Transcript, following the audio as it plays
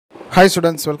Hi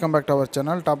students, welcome back to our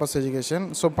channel Tapas Education.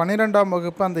 So 12ஆம்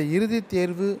வகுப்பு அந்த இறுதித்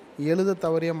தேர்வு எழுத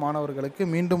தவறிய மாணவர்களுக்கு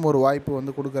மீண்டும் ஒரு வாய்ப்பு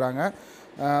வந்து கொடுக்குறாங்க.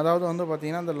 அதாவது வந்து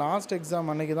பார்த்திங்கன்னா அந்த லாஸ்ட்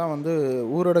எக்ஸாம் அன்றைக்கி தான் வந்து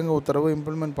ஊரடங்கு உத்தரவு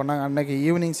இம்ப்ளிமெண்ட் பண்ணாங்க. அன்றைக்கி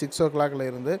ஈவினிங் 6 o'clock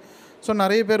இருந்து. ஸோ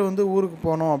நிறைய பேர் வந்து ஊருக்கு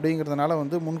போகணும் அப்படிங்கிறதுனால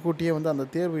வந்து முன்கூட்டியே வந்து அந்த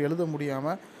தேர்வு எழுத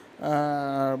முடியாமல்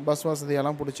பஸ்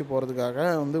வசதியெல்லாம் பிடிச்சி போகிறதுக்காக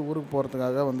வந்து ஊருக்கு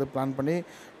போகிறதுக்காக வந்து பிளான் பண்ணி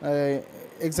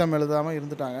எக்ஸாம் எழுதாமல்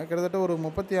இருந்துட்டாங்க. கிட்டத்தட்ட ஒரு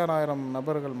 36,000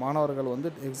 நபர்கள் மாணவர்கள் வந்து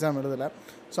எக்ஸாம் எழுதலை.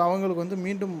 ஸோ அவங்களுக்கு வந்து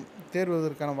மீண்டும் தேர்வு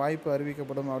எழுதுவதற்கான வாய்ப்பு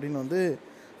அறிவிக்கப்படும் அப்படின்னு வந்து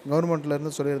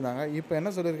கவர்மெண்ட்லேருந்து சொல்லியிருந்தாங்க. இப்போ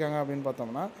என்ன சொல்லியிருக்காங்க அப்படின்னு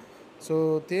பார்த்தோம்னா, ஸோ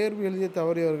தேர்வு எழுதிய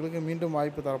தவறியவர்களுக்கு மீண்டும்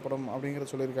வாய்ப்பு தரப்படும்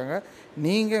அப்படிங்கிறத சொல்லியிருக்காங்க.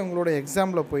 நீங்கள் உங்களோட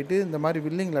எக்ஸாமில் போயிட்டு இந்த மாதிரி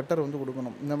வில்லிங் லெட்டர் வந்து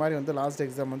கொடுக்கணும். இந்த மாதிரி வந்து லாஸ்ட்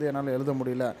எக்ஸாம் வந்து என்னால் எழுத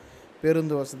முடியல,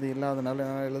 பேருந்து வசதி இல்லாதனால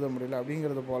என்னால் எழுத முடியல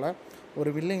அப்படிங்கிறது போல் ஒரு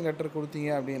வில்லிங் லெட்டர் கொடுத்தீங்க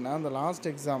அப்படின்னா அந்த லாஸ்ட்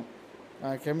எக்ஸாம்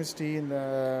கெமிஸ்ட்ரி, இந்த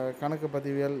கணக்கு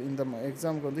பதிவியல், இந்த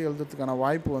எக்ஸாமுக்கு வந்து எழுதுறதுக்கான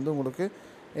வாய்ப்பு வந்து உங்களுக்கு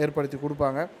ஏற்படுத்தி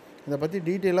கொடுப்பாங்க. இதை பற்றி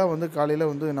டீட்டெயிலாக வந்து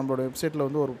காலையில் வந்து நம்மளோட வெப்சைட்டில்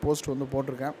வந்து ஒரு போஸ்ட் வந்து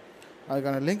போட்டிருக்கேன்.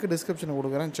 அதுக்கான லிங்க் டிஸ்கிரிப்ஷனில்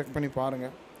கொடுக்குறேன், செக் பண்ணி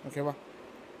பாருங்கள். ஓகேவா?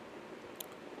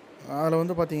 அதில்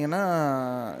வந்து பார்த்திங்கன்னா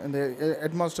இந்த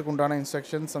ஹெட்மாஸ்டருக்கு உண்டான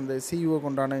இன்ஸ்ட்ரக்ஷன்ஸ், அந்த சிஇஓக்கு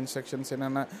உண்டான இன்ஸ்ட்ரக்ஷன்ஸ்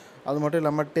என்னென்ன, அது மட்டும்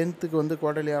இல்லாமல் 10th வந்து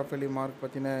குவார்டர்லி ஆஃப் இயர்லி மார்க்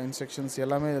பற்றின இன்ஸ்ட்ரக்ஷன்ஸ்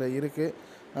எல்லாமே இதில் இருக்குது.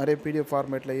 நிறைய பிடிஎஃப்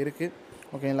ஃபார்மேட்டில் இருக்குது.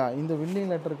 ஓகேங்களா? இந்த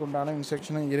வில்லிங் லெட்டருக்கு உண்டான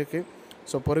இன்ஸ்ட்ரக்ஷனும் இருக்குது.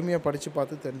 ஸோ பொறுமையாக படித்து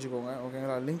பார்த்து தெரிஞ்சுக்கோங்க.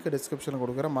 ஓகேங்களா? லிங்க் டிஸ்கிரிப்ஷனில்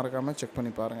கொடுக்குறேன், மறக்காமல் செக்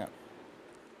பண்ணி பாருங்கள்.